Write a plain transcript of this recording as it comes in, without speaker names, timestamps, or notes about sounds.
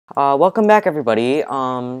Welcome back, everybody.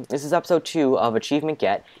 This is episode 2 of Achievement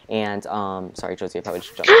Get, and, sorry, Josie, I probably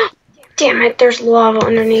just jumped. Damn it, there's lava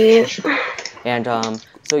underneath. And,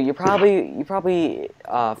 so you probably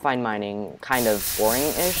find mining kind of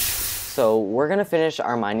boring-ish, so we're gonna finish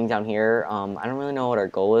our mining down here. I don't really know what our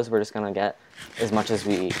goal is. We're just gonna get as much as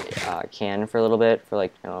we can for a little bit, for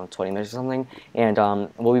like, 20 minutes or something, and,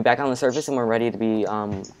 we'll be back on the surface, and we're ready to be,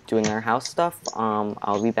 doing our house stuff.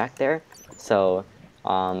 I'll be back there, so...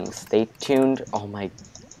 stay tuned. Oh my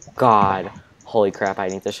god. Holy crap, I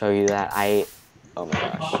need to show you that. Oh my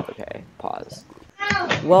gosh. Okay, pause.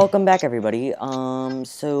 Welcome back, everybody.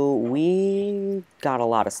 So we got a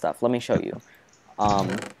lot of stuff. Let me show you.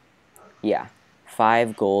 Yeah.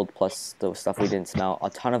 5 gold plus the stuff we didn't smelt. A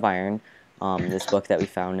ton of iron. This book that we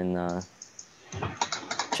found in the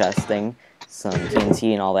chest thing. Some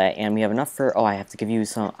TNT and all that. And we have enough for... Oh, I have to give you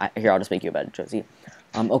some... Here, I'll just make you a bed, Josie.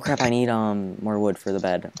 Oh crap, I need more wood for the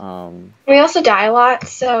bed. We also die a lot,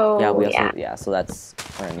 so yeah, so that's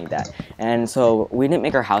where I need that. And so we didn't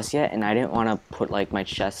make our house yet, and I didn't want to put like my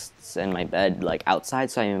chests and my bed like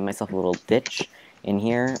outside, so I made myself a little ditch in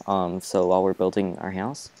here. So while we're building our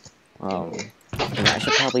house, and I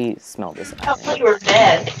should probably smell this iron. I thought you were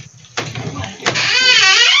dead.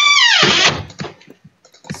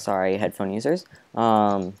 Sorry, headphone users.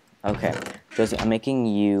 Okay, Josie, I'm making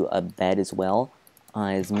you a bed as well.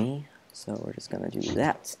 As me, so we're just gonna do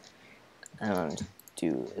that, and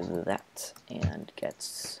do that, and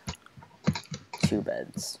get 2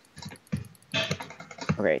 beds.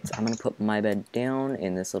 Alright, I'm gonna put my bed down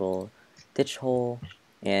in this little ditch hole,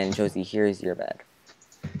 and Josie, here's your bed.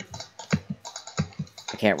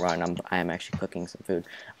 I can't run, I'm actually cooking some food.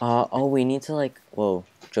 Oh, we need to like, whoa,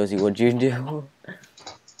 Josie, what'd you do?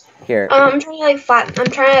 Here. I'm trying to like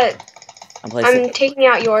flatten, I'm taking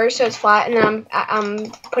out yours so it's flat, and then I'm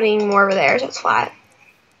putting more over there so it's flat.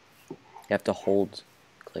 You have to hold,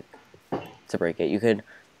 click, to break it. You could,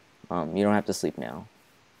 you don't have to sleep now.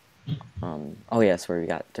 Oh yes, where we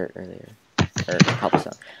got dirt earlier, or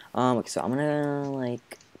cobblestone. Okay, so I'm gonna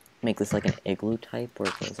like make this like an igloo type where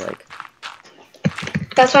it goes like.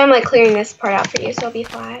 That's why I'm like clearing this part out for you, so it'll be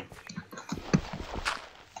flat.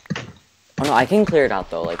 Oh no, I can clear it out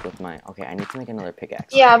though, like with my... Okay, I need to make another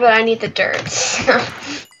pickaxe. Yeah, but I need the dirt.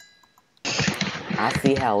 I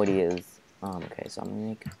see how it is. Okay, so I'm gonna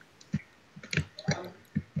make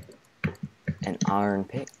an iron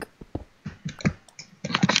pick.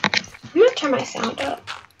 I'm gonna turn my sound up.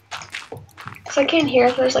 Cause I can't hear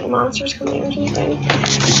if there's like monsters coming or something.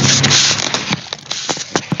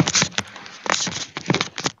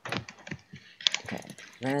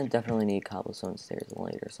 We're gonna definitely need cobblestone stairs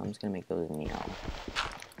later, so I'm just gonna make those now.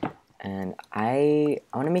 And I'm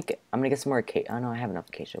gonna get some more acacia. Oh no, I have enough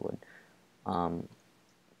acacia wood.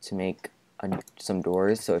 To make some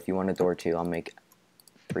doors. So if you want a door too, I'll make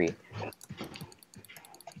 3.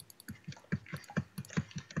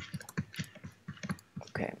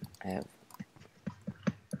 Okay, I have.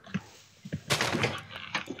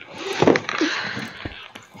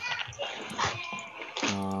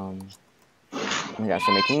 Oh my gosh,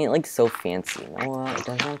 I'm making it like so fancy. No, it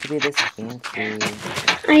doesn't have to be this fancy.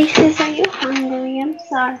 Isis, are you hungry? I'm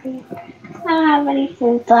sorry. I don't have any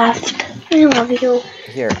food left. I love you.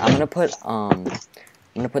 Here, I'm gonna put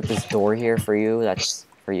this door here for you. That's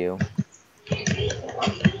for you.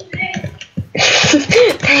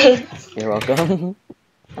 Thanks. You're welcome.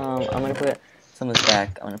 I'm gonna put some of this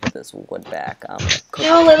back. I'm gonna put this wood back.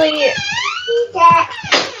 No, Lily.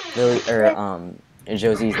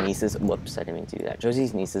 Josie's niece is, whoops, I didn't mean to do that.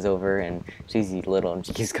 Josie's niece is over, and she's little, and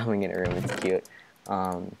she keeps coming in her room. It's cute.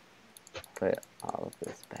 Put all of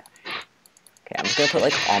this back. Okay, I'm just gonna put,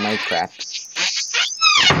 like, all my crap in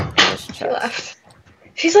this chest. She left.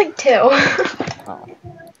 She's like 2. Oh.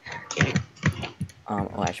 Oh,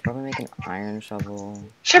 I should probably make an iron shovel.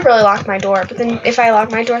 Should really lock my door, but then if I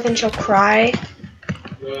lock my door, then she'll cry.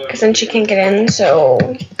 Because then she can't get in, so...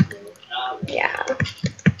 Yeah.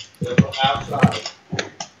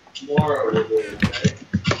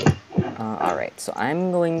 Alright, so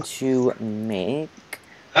I'm going to make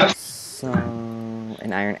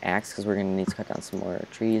an iron axe, because we're going to need to cut down some more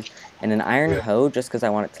trees, and an iron hoe, just because I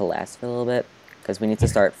want it to last for a little bit, because we need to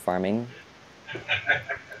start farming.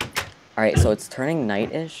 Alright, so it's turning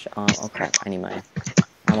night-ish. Oh crap, I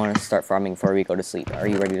want to start farming before we go to sleep. Are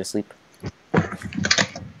you ready to sleep?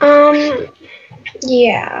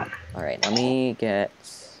 Yeah. Alright, let me get...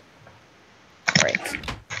 Alright.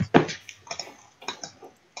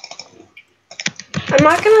 I'm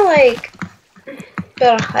not gonna, like,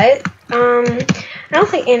 build a hut. I don't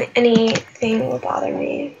think anything will bother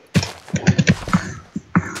me.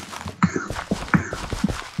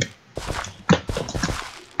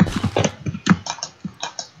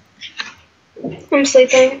 I'm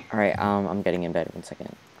sleeping. Alright, I'm getting in bed 1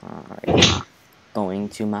 second. Alright. Going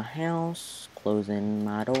to my house, closing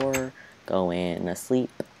my door, going to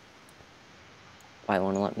sleep. Why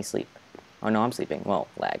won't it let me sleep? Oh no, I'm sleeping. Well,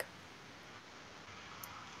 lag.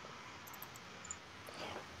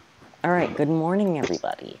 Alright, good morning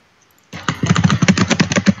everybody.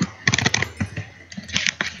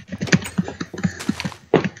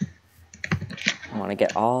 I want to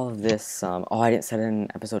get all of this, oh, I didn't set an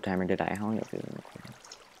episode timer, did I? How long have we been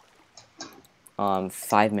recording?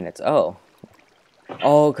 5 minutes. Oh.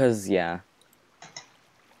 Oh, cause, yeah.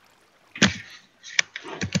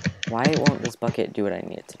 Why won't this bucket do what I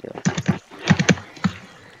need it to do?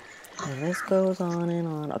 And this goes on and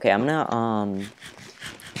on. Okay, I'm gonna,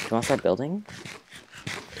 do you wanna start building?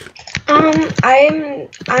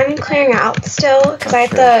 I'm clearing out still, because I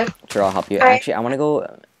have to... Sure, I'll help you. Actually, I wanna go,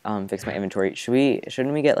 fix my inventory.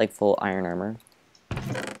 Shouldn't we get, like, full iron armor?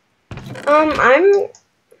 I'm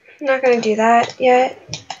not gonna do that yet.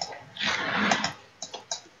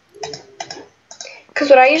 Because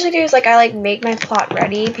what I usually do is, like, I make my plot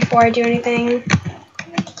ready before I do anything.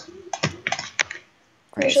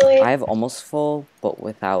 Right, Usually. so I have almost full, but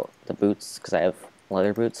without the boots, because I have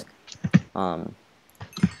leather boots. I'm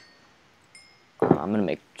gonna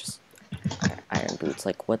make just iron boots.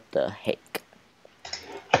 Like, what the heck?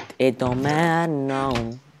 It don't matter,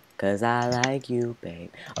 no, because I like you,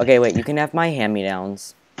 babe. Okay, wait, you can have my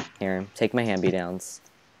hand-me-downs. Here, take my hand-me-downs.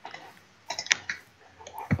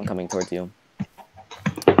 I'm coming towards you.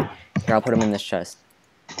 Here, I'll put them in this chest.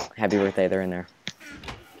 Happy birthday, they're in there.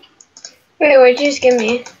 Wait, what did you just give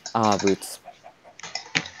me? Boots.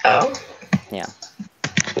 Oh. Yeah.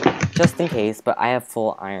 Just in case, but I have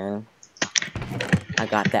full iron. I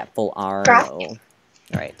got that full iron.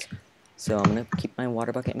 Alright. So I'm gonna keep my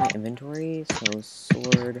water bucket in my inventory. So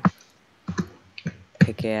sword,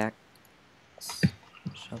 pickaxe,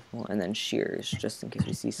 shovel, and then shears, just in case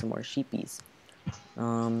we see some more sheepies.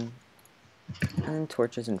 And then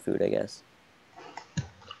torches and food, I guess.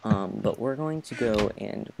 But we're going to go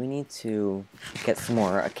and we need to get some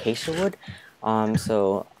more acacia wood. I'm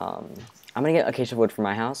gonna get acacia wood for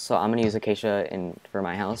my house, so I'm gonna use acacia for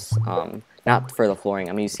my house. Not for the flooring,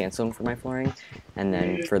 I'm gonna use sandstone for my flooring, and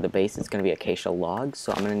then for the base it's gonna be acacia logs,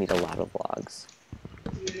 so I'm gonna need a lot of logs.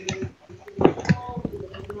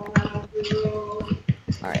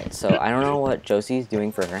 Alright, so I don't know what Josie's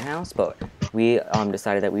doing for her house, but we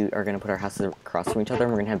decided that we are gonna put our houses across from each other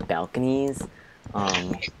and we're gonna have balconies.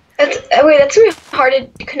 That's gonna be hard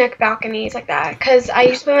to connect balconies like that, because I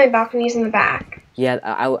used to put my balconies in the back. Yeah,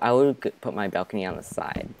 I would put my balcony on the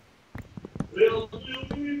side. Well,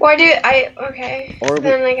 okay. Or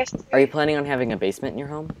then I guess. Are you planning on having a basement in your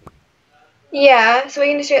home? Yeah, so we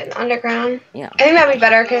can just do it underground. Yeah. I think that'd be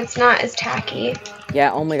better because it's not as tacky.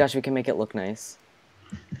 Yeah, oh my gosh, we can make it look nice.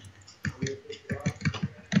 Do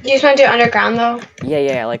you just want to do it underground though?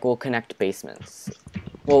 Yeah, like we'll connect basements.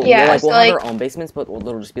 Well, yeah, we'll have our own basements, but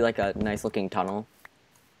it'll just be like a nice looking tunnel.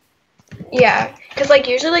 Yeah, because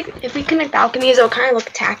usually if we connect balconies, it'll kind of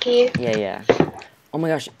look tacky. Yeah. Oh my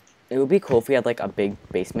gosh, it would be cool if we had like a big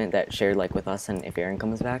basement that shared like with us, and if Aaron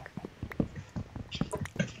comes back.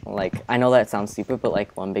 Like, I know that sounds stupid, but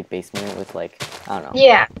like one big basement with like, I don't know.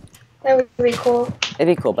 Yeah, that would be cool.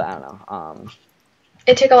 It'd be cool, but I don't know.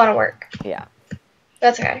 It'd take a lot of work. Yeah.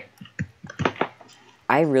 That's okay.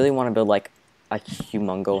 I really want to build like a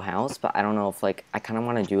humongo house, but I don't know if like I kind of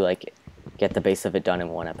want to do like get the base of it done in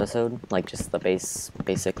one episode, like just the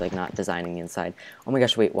basic, like not designing inside. Oh my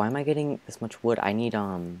gosh, wait, why am I getting this much wood? I need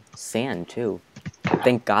sand too.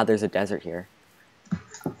 Thank God there's a desert here.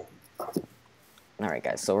 All right,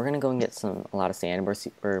 guys, so we're gonna go and get a lot of sand.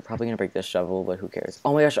 We're probably gonna break this shovel, but who cares?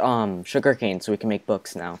 Oh my gosh, sugar cane, so we can make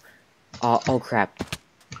books now. Oh crap.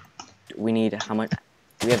 We need how much?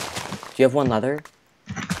 Do you have one leather?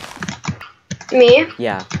 Me?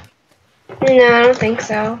 Yeah. No, I don't think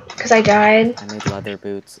so, because I died. I made leather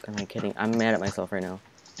boots. Am I kidding? I'm mad at myself right now.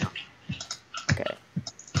 Okay.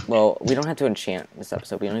 Well, we don't have to enchant this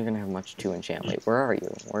episode. We don't even have much to enchant. Wait, where are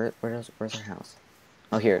you? Where's our house?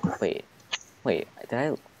 Oh, here. Wait, did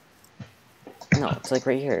I? No, it's like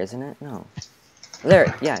right here, isn't it? No.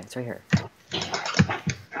 There. Yeah, it's right here.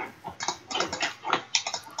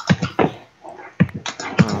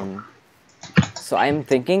 So I'm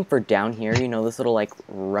thinking for down here, you know, this little like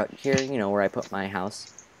rut here, you know, where I put my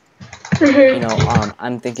house. You know,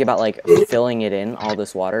 I'm thinking about like filling it in, all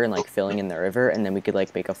this water, and like filling in the river, and then we could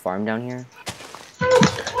like make a farm down here.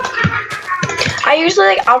 I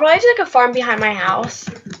usually I'll probably do like a farm behind my house.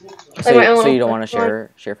 So you don't want to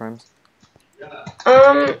share farms?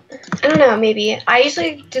 I don't know, maybe. I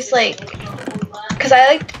usually just because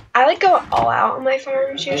I I like go all out on my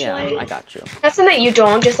farms usually. Yeah, I got you. That's something that you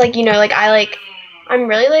don't. Just like, you know, like I'm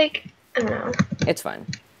really like, I don't know. It's fine.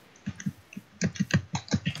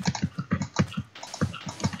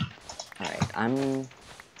 Alright, I'm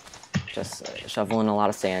just shoveling a lot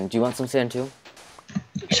of sand. Do you want some sand too?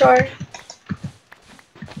 Sure.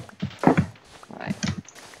 Alright.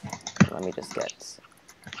 Let me just get... So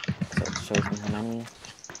it shows me how many.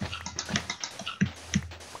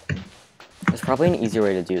 There's probably an easier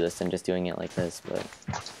way to do this than just doing it like this, but...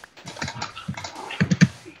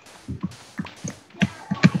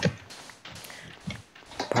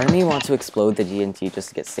 Part of me wants to explode the TNT just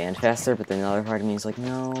to get sand faster, but then the other part of me is like,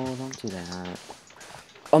 no, don't do that.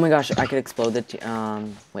 Oh my gosh, I could explode the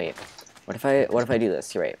wait. What if I do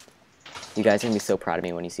this? You're right. You guys are gonna be so proud of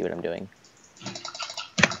me when you see what I'm doing.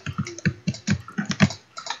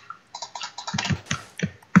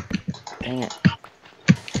 Dang it.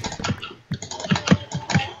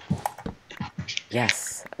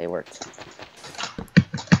 Yes, it worked.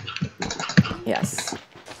 Yes.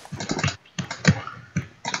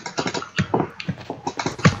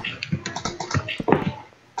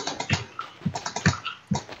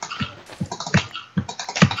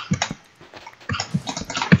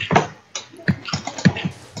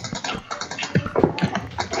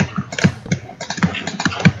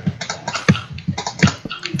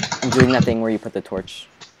 I'm doing that thing where you put the torch.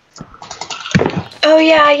 Oh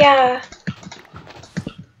yeah, yeah.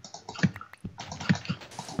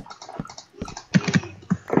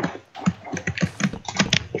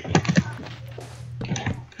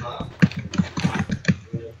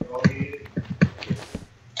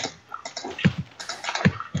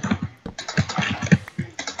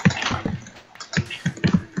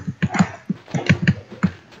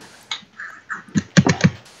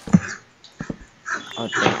 Oh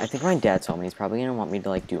dang, I think my dad's home and he's probably gonna want me to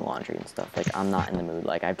like do laundry and stuff. Like I'm not in the mood.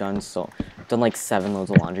 Like I've done like 7 loads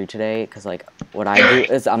of laundry today because like what I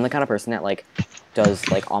do is I'm the kind of person that like does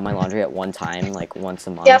like all my laundry at one time, like once a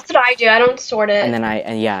month. Yeah, that's what I do. I don't sort it. And then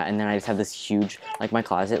I just have this huge, like my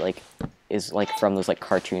closet like is like from those like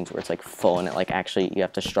cartoons where it's like full and it like actually you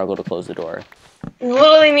have to struggle to close the door.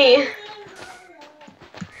 Literally me.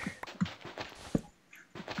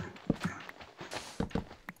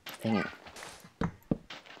 Dang it.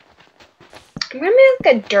 I'm gonna make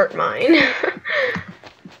like a dirt mine.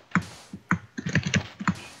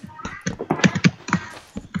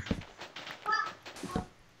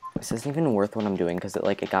 This isn't even worth what I'm doing because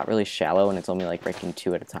it got really shallow and it's only like breaking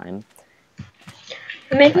 2 at a time.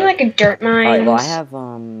 I'm making like a dirt mine. Alright, well I have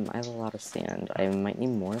a lot of sand. I might need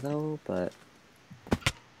more though, but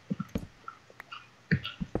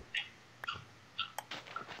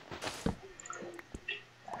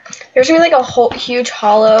There's gonna be like a whole huge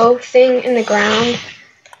hollow thing in the ground.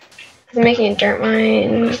 I'm making a dirt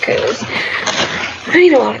mine because I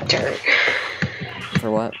need a lot of dirt.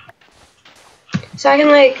 for what? So I can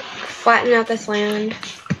like flatten out this land.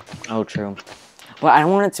 Oh, true. Well, I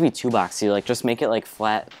don't want it to be too boxy. Like, just make it like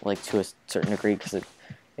flat, like to a certain degree, because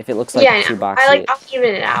if it looks like yeah, too boxy, I'll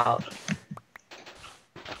even it out.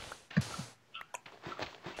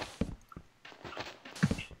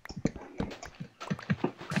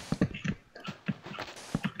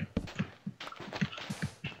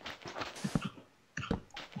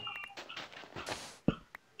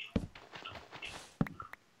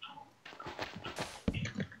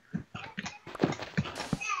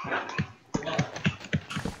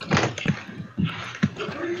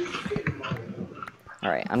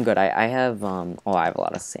 Alright, I'm good. I have, oh, I have a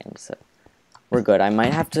lot of sand, so we're good. I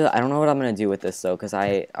might have to, I don't know what I'm going to do with this, though, because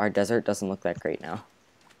our desert doesn't look that great now.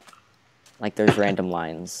 Like, there's random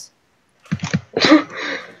lines.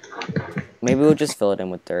 Maybe we'll just fill it in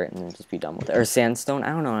with dirt and then just be done with it. Or sandstone? I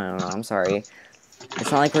don't know, I'm sorry.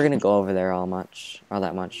 It's not like we're going to go over there all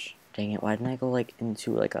that much. Dang it, why didn't I go, like,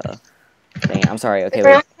 into, like, a... Dang it, I'm sorry, okay.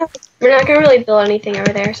 We're not gonna really build anything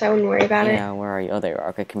over there, so I wouldn't worry about it. Yeah, where are you? Oh, there you are.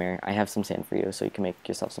 Okay, come here. I have some sand for you, so you can make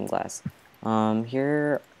yourself some glass.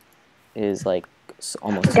 Here is, like,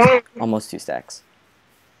 almost 2 stacks.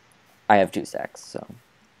 I have 2 stacks, so...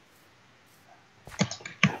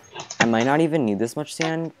 I might not even need this much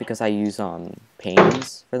sand, because I use,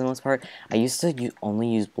 panes, for the most part. I used to only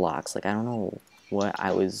use blocks. Like, I don't know what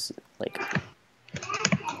I was, like,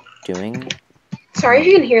 doing. Sorry if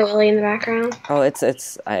you can hear Lily in the background. Oh, I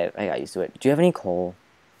got used to it. Do you have any coal?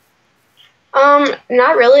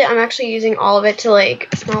 Not really. I'm actually using all of it to, like,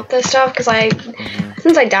 smelt this stuff, because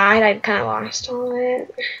since I died, I kind of lost all of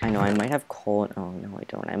it. I know, I might have coal. Oh, no, I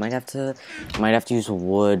don't. I might have to use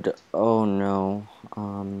wood. Oh, no.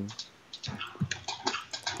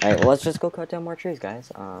 Alright, well, let's just go cut down more trees,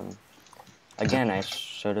 guys. Again, I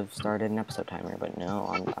should have started an episode timer, but no,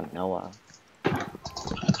 I'm Noah.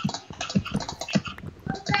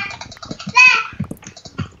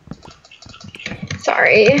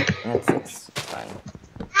 Sorry. It's fine.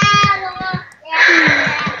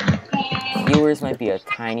 Viewers might be a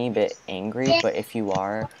tiny bit angry, but if you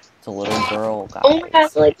are, it's a little girl, guys. Oh my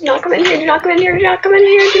god, like, do not come in here, do not come in here, do not come in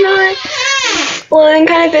here, do not. Well, I'm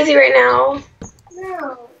kind of busy right now.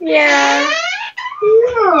 No. Yeah.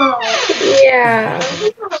 No. Yeah.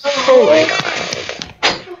 Oh my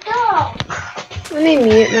god. Let me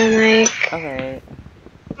mute my mic. Okay.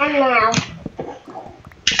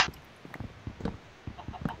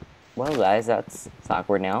 Well, guys, that's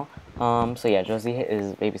awkward now. So yeah, Josie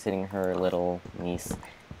is babysitting her little niece,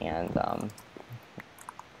 and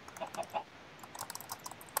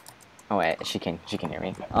oh wait, she can hear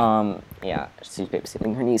me. Yeah, she's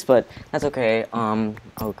babysitting her niece, but that's okay. Oh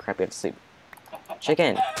crap, we have to sleep.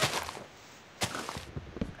 Chicken.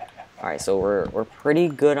 All right, so we're pretty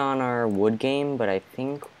good on our wood game, but I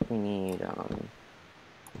think we need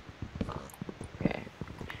okay.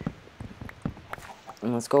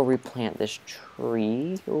 And let's go replant this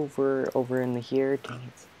tree over in the here. Dang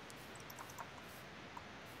it.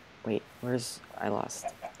 Wait, I lost?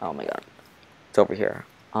 Oh my god, it's over here.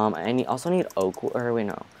 I also need oak, or wait,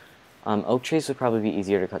 no. Oak trees would probably be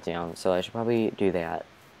easier to cut down, so I should probably do that.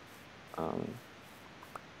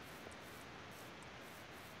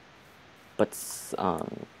 But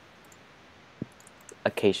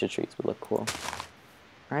acacia trees would look cool.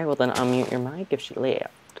 Alright, well then unmute your mic if she left.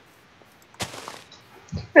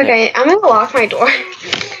 Okay, yeah. I'm gonna lock my door.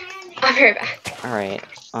 I'll be right back. Alright,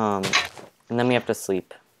 and then we have to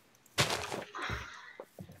sleep.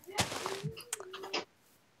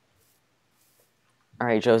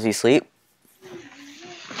 Alright, Josie, sleep.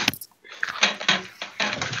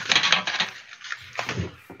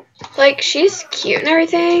 Like, she's cute and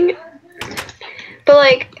everything, but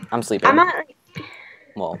like, I'm sleeping. I'm not like,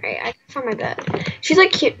 well, alright, I can find my bed. She's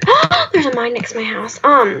like cute. There's a mine next to my house.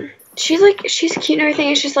 She's cute and everything.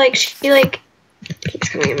 It's just like, she like keeps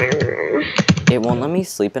coming in my room. It won't let me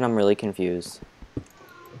sleep and I'm really confused.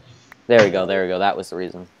 There we go, that was the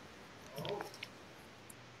reason.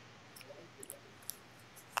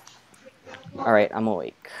 Alright, I'm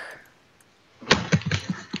awake.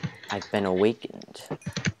 I've been awakened.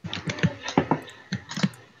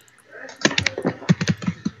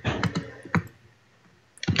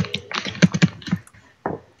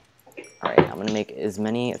 Alright, I'm gonna make as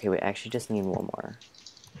many. Okay, we actually just need one more.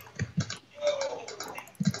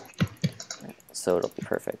 So it'll be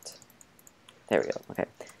perfect. There we go, okay.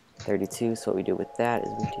 32, so what we do with that is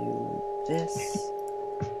we do this.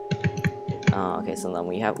 Okay, so then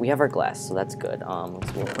we have our glass, so that's good. So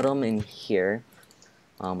we'll put them in here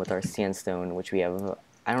with our sandstone, which we have.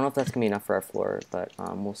 I don't know if that's gonna be enough for our floor, but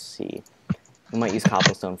we'll see. We might use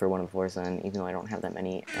cobblestone for one of the floors then, even though I don't have that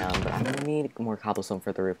many. But I'm gonna need more cobblestone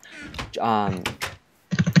for the roof.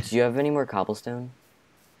 Do you have any more cobblestone?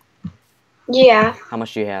 Yeah. How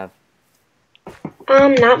much do you have?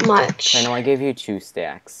 Not much. I know I gave you 2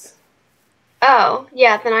 stacks. Oh,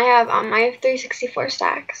 yeah. Then I have 364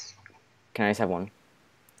 stacks. Can I just have 1?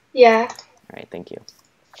 Yeah. All right, thank you.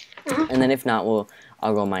 And then if not,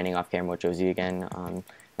 I'll go mining off camera with Josie again.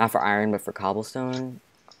 Not for iron, but for cobblestone.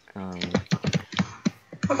 I'll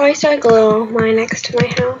probably start like a little mine next to my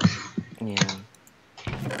house. Yeah.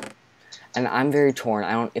 And I'm very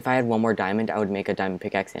torn. If I had one more diamond, I would make a diamond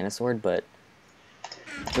pickaxe and a sword, but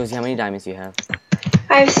Josie, how many diamonds do you have?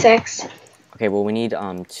 I have 6. Okay, well we need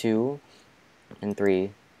 2 and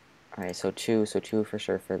 3. Alright, so 2 for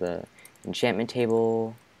sure for the enchantment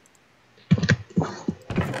table.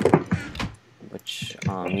 Which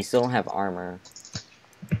you still don't have armor.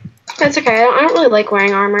 That's okay. I don't really like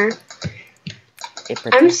wearing armor.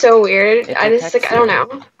 I'm so weird. I don't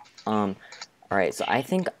know. Alright, so I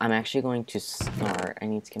think I'm actually going to start. I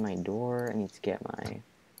need to get my door. I need to get my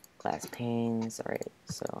glass panes. Alright,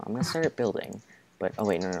 so I'm gonna start building. But oh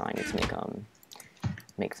wait, no, I need to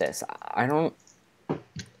make this. I'm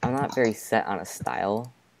not very set on a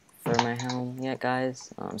style for my home yet,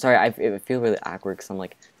 guys. Sorry, I feel really awkward because I'm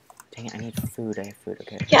like, dang it, I need food. I have food.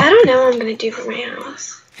 Okay. Yeah, I don't know what I'm gonna do for my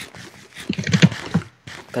house.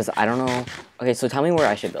 Because I don't know. Okay, so tell me where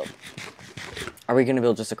I should build. Are we gonna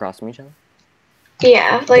build just across from each other?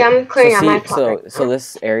 Yeah, like I'm clearing out my plot. So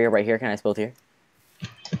this area right here, can I just build here?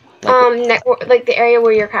 Like the area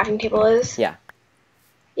where your crafting table is. Yeah.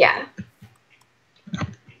 Yeah.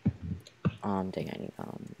 Dang, I need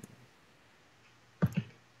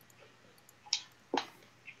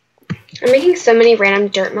I'm making so many random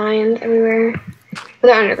dirt mines everywhere.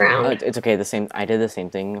 They're underground. It's okay. I did the same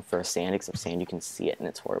thing for sand, except sand you can see it and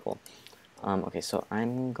it's horrible. Okay, so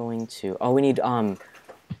I'm going to. Oh, we need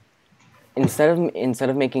instead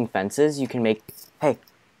of making fences, you can make. Hey.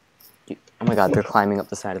 Oh my God, they're climbing up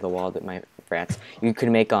the side of the wall. That my rats. You could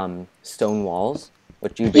make stone walls,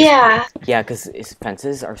 which you Yeah. yeah, because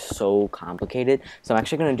fences are so complicated. So I'm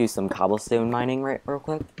actually gonna do some cobblestone mining real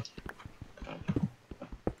quick.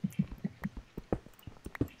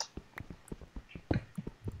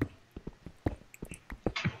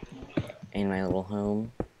 In my little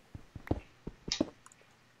home.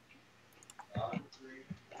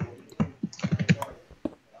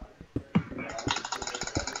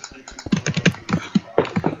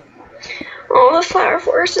 Oh, the flower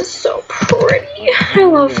forest is so pretty. I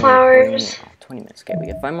love flowers. 20 minutes. Okay, we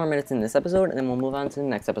get 5 more minutes in this episode, and then we'll move on to the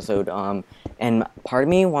next episode. And part of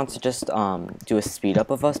me wants to just do a speed up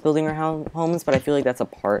of us building our homes, but I feel like that's a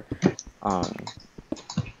part,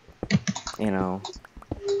 you know,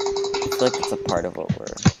 I feel like it's a part of what we're.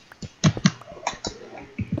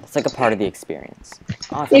 It's like a part of the experience.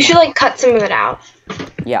 You should like cut some of it out.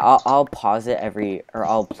 Yeah, I'll pause it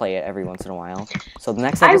I'll play it every once in a while. So the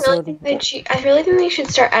next episode. I really think they should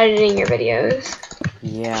start editing your videos.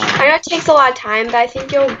 Yeah. I know it takes a lot of time, but I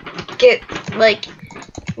think you'll get like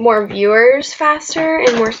more viewers faster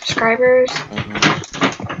and more subscribers.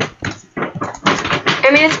 I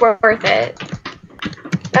mean, it's worth it.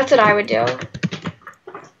 That's what I would do.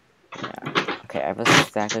 Yeah. Okay, I have a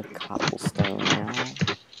stack of cobblestone now.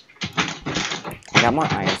 I got more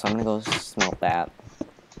iron, so I'm gonna go smelt that.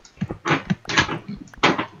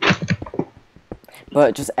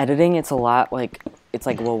 But just editing, it's a lot, like, it's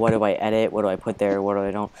like, well, what do I edit? What do I put there? What do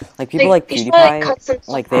I don't? Like, people like PewDiePie,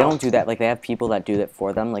 like, they don't do that. Like, they have people that do that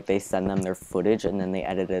for them. Like, they send them their footage, and then they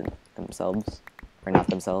edit it themselves. Or not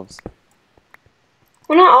themselves.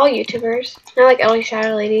 Well, not all YouTubers. Not like Ellie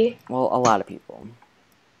Shadow Lady. Well, a lot of people.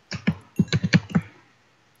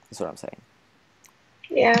 That's what I'm saying.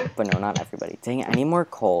 Yeah. But no, not everybody. Dang it, I need more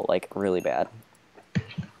coal, like, really bad.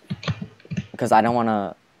 Because I don't want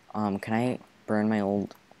to, can I burn my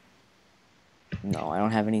old... No, I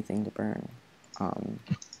don't have anything to burn. Alright,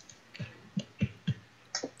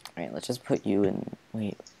 let's just put you in...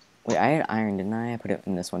 Wait, I had iron, didn't I? I put it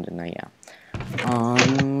in this one, didn't I? Yeah.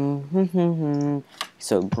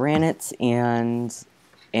 So, granite and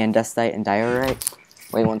andesite and diorite.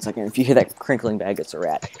 Wait 1 second. If you hear that crinkling bag, it's a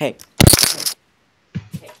rat. Hey!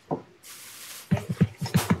 Oh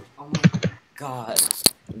my God.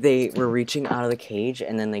 They were reaching out of the cage,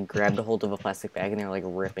 and then they grabbed a hold of a plastic bag, and they were, like,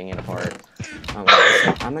 ripping it apart. So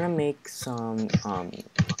I'm gonna make some,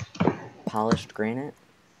 polished granite.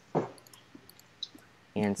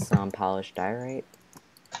 And some polished diorite.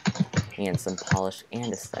 And some polished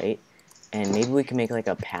andesite. And maybe we can make, like,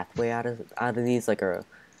 a pathway out of these, like, a...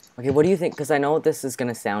 Okay, what do you think? Because I know this is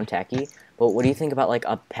gonna sound tacky, but what do you think about, like,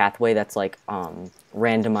 a pathway that's, like,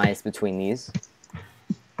 randomized between these?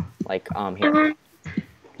 Like, here.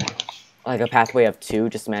 Like a pathway of 2,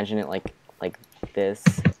 just imagine it like this.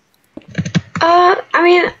 I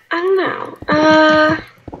mean, I don't know.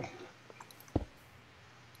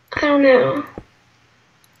 I don't know.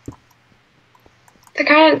 That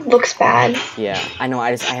kind of looks bad. Yeah, I know,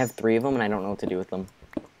 I have 3 of them and I don't know what to do with them.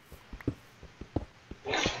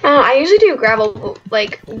 I usually do gravel,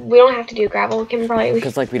 like, we don't have to do gravel, we can probably...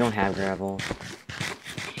 Because, like, we don't have gravel.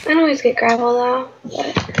 I don't always get gravel, though.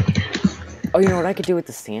 But... Oh, you know what I could do with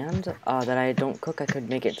the sand that I don't cook? I could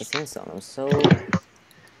make it to sandstone. I'm so...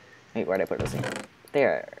 Wait, where'd I put this in?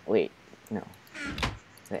 There. Wait. No.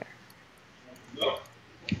 There.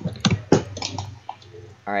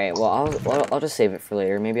 Alright, well, I'll just save it for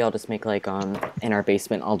later. Maybe I'll just make, like, in our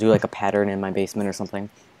basement, I'll do, like, a pattern in my basement or something.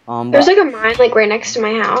 There's, like, a mine, like, right next to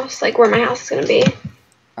my house. Like, where my house is gonna be.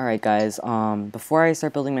 Alright guys, before I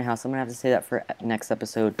start building my house, I'm going to have to say that for next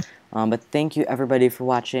episode. But thank you everybody for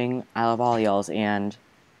watching. I love all y'alls, and...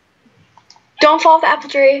 Don't fall off the apple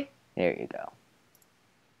tree. There you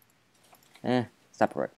go. Stop recording.